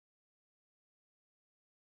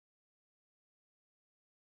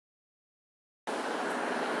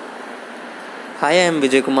Hi, I am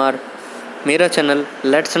Vijay Kumar. मेरा channel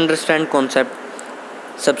let's understand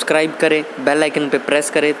concept subscribe करें, bell icon पे press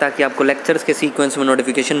करें ताकि आपको लेक्चर्स के सीक्वेंस में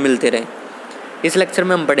नोटिफिकेशन मिलते रहें। इस लेक्चर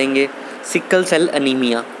में हम पढ़ेंगे सिकल सेल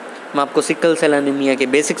अनीमिया। मैं आपको सिकल सेल अनीमिया के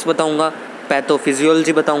बेसिक्स बताऊंगा,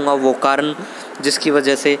 पैथोफिजियोलॉजी बताऊंगा, वो कारण जिसकी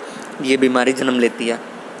वजह से ये बीमारी जन्म लेती है।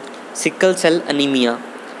 Sickle cell anaemia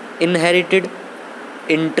inherited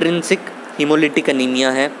intrinsic haemolytic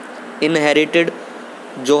anaemia है। इनहेरिटेड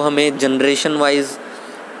जो हमें जनरेशन वाइज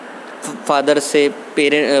फादर से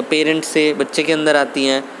पेरेंट से बच्चे के अंदर आती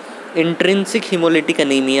हैं। इंट्रिंसिक हीमोलिटिक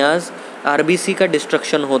अनीमियाज आरबीसी का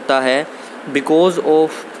डिस्ट्रक्शन होता है बिकॉज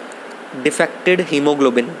ऑफ डिफेक्टेड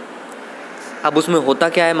हीमोग्लोबिन। अब उसमें होता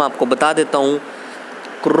क्या है मैं आपको बता देता हूँ।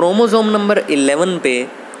 क्रोमोसोम नंबर 11 पे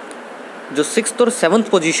जो 6th और 7th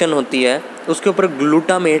पोजीशन होती है उसके ऊपर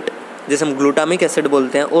ग्लूटामेट, जैसे हम ग्लूटामिक एसिड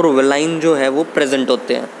बोलते हैं, और वेलाइन जो है वो प्रेजेंट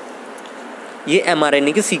होते हैं। ये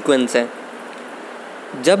एमआरएनए की सीक्वेंस है।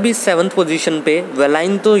 जब इस 7th पोजीशन पे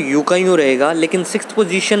वेलाइन तो यूं का यूं रहेगा, लेकिन 6th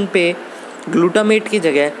पोजीशन पे ग्लूटामेट की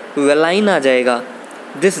जगह वेलाइन आ जाएगा।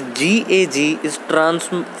 This GAG is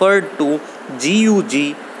transferred to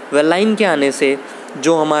GUG। Valine के आने से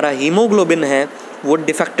जो हमारा हीमोग्लोबिन है वो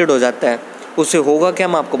डिफेक्टेड हो जाता है। उससे होगा क्या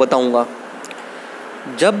मैं आपको बताऊंगा।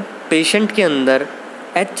 जब पेशेंट के अंदर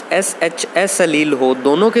HSHS अलील हो,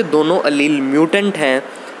 दोनों के दोनों अलील म्यूटेंट हैं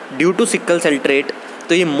due to sickle cell trait,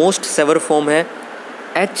 तो ये मोस्ट सेवर फॉर्म है।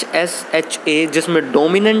 HSHA जिसमें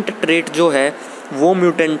डोमिनेंट ट्रेट जो है वो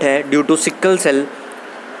म्यूटेंट है ड्यू टू सिकल सेल,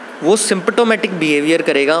 वो सिम्पटोमेटिक बिहेवियर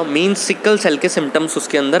करेगा, मीन्स सिकल सेल के सिम्टम्स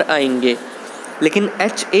उसके अंदर आएंगे। लेकिन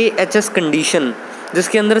HAHS कंडीशन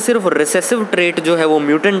जिसके अंदर सिर्फ रिसेसिव ट्रेट जो है वो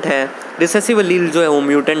म्यूटेंट है, रिसेसिव अलील जो है वो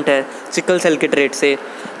म्यूटेंट है सिकल सेल के ट्रेट से,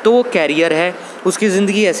 तो वो कैरियर है। उसकी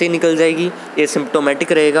ज़िंदगी ऐसे ही निकल जाएगी, ये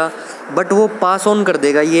सिम्प्टोमेटिक रहेगा, बट वो पास ऑन कर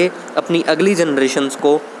देगा ये अपनी अगली जनरेशन्स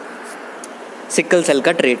को सिकल सेल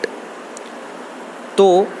का ट्रेट।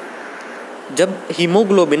 तो जब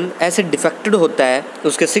हीमोग्लोबिन ऐसे डिफेक्टेड होता है,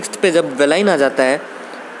 उसके 6th पे जब वेलाइन आ जाता है,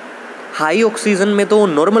 हाई ऑक्सीजन में तो वो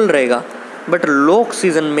नॉर्मल रहेगा, बट लो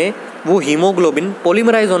ऑक्सीजन में वो हीमोग्लोबिन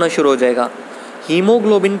पॉलीमराइज होना शुरू हो जाएगा।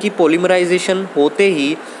 हीमोग्लोबिन की पॉलीमराइजेशन होते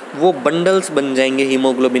ही वो बंडल्स बन जाएंगे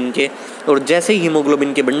हीमोग्लोबिन के, और जैसे ही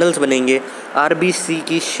हीमोग्लोबिन के बंडल्स बनेंगे आरबीसी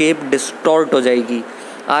की शेप डिस्टॉर्ट हो जाएगी।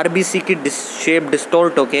 आरबीसी की शेप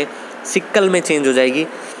डिस्टॉर्ट होके सिक्कल में चेंज हो जाएगी,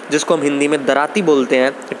 जिसको हम हिंदी में दराती बोलते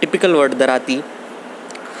हैं, typical word दराती।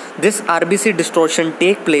 This RBC distortion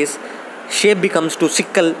take place, shape becomes to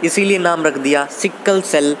sickle, इसीलिए नाम रख दिया सिक्कल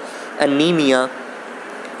सेल अनीमिया।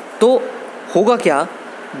 तो होगा क्या,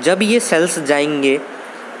 जब ये सेल्स जाएंगे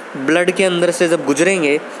ब्लड के अंदर से, जब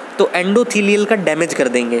गुजरेंगे तो एंडोथीलियल का डैमेज कर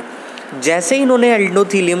देंगे। जैसे ही इन्होंने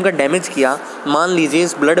एंडोथीलियम का डैमेज किया, मान लीजिए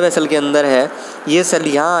इस ब्लड वेसल के अंदर है, ये सेल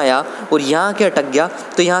यहाँ आया और यहाँ के अटक गया,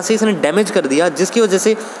 तो यहाँ से इसने डैमेज कर दिया, जिसकी वजह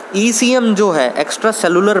से ECM जो है, एक्स्ट्रा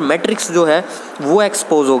सेलुलर मैट्रिक्स जो है वो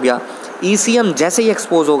एक्सपोज हो गया। ECM जैसे ही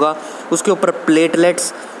एक्सपोज होगा उसके ऊपर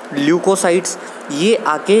प्लेटलेट्स, ल्यूकोसाइट्स ये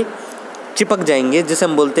आके चिपक जाएंगे, जिसे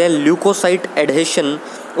हम बोलते हैं ल्यूकोसाइट एडहेशन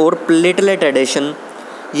और प्लेटलेट एडहेशन।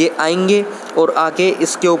 ये आएंगे और आके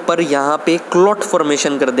इसके ऊपर यहाँ पे क्लॉट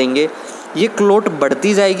फॉर्मेशन कर देंगे। ये क्लॉट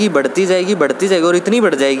बढ़ती जाएगी बढ़ती जाएगी बढ़ती जाएगी और इतनी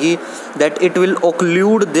बढ़ जाएगी that it will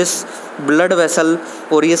occlude this blood vessel,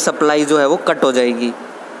 और ये सप्लाई जो है वो कट हो जाएगी।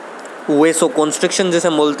 वेसो कॉन्स्ट्रिक्शन जैसे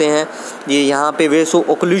हम बोलते हैं, ये यहाँ पे वेसो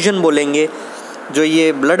ओक्लूजन बोलेंगे। जो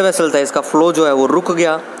ये ब्लड वेसल था इसका फ्लो जो है वो रुक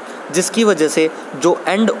गया, जिसकी वजह से जो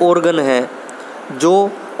एंड ऑर्गन है,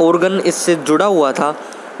 जो ऑर्गन इससे जुड़ा हुआ था,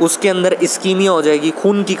 उसके अंदर इस्कीमिया हो जाएगी,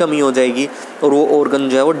 खून की कमी हो जाएगी, और वो ऑर्गन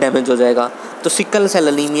जो है वो डैमेज हो जाएगा। तो सिकल सेल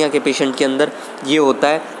अनीमिया के पेशेंट के अंदर ये होता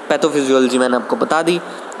है। पैथोफिजियोलॉजी मैंने आपको बता दी।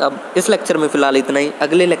 अब इस लेक्चर में फ़िलहाल इतना ही।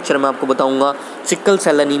 अगले लेक्चर में आपको बताऊंगा सिकल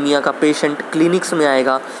सेल अनीमिया का पेशेंट क्लिनिक्स में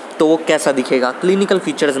आएगा तो वो कैसा दिखेगा, क्लिनिकल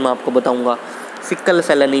फीचर्स मैं आपको बताऊँगा सिकल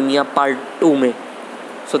सेल अनीमिया पार्ट 2 में।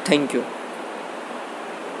 So thank you.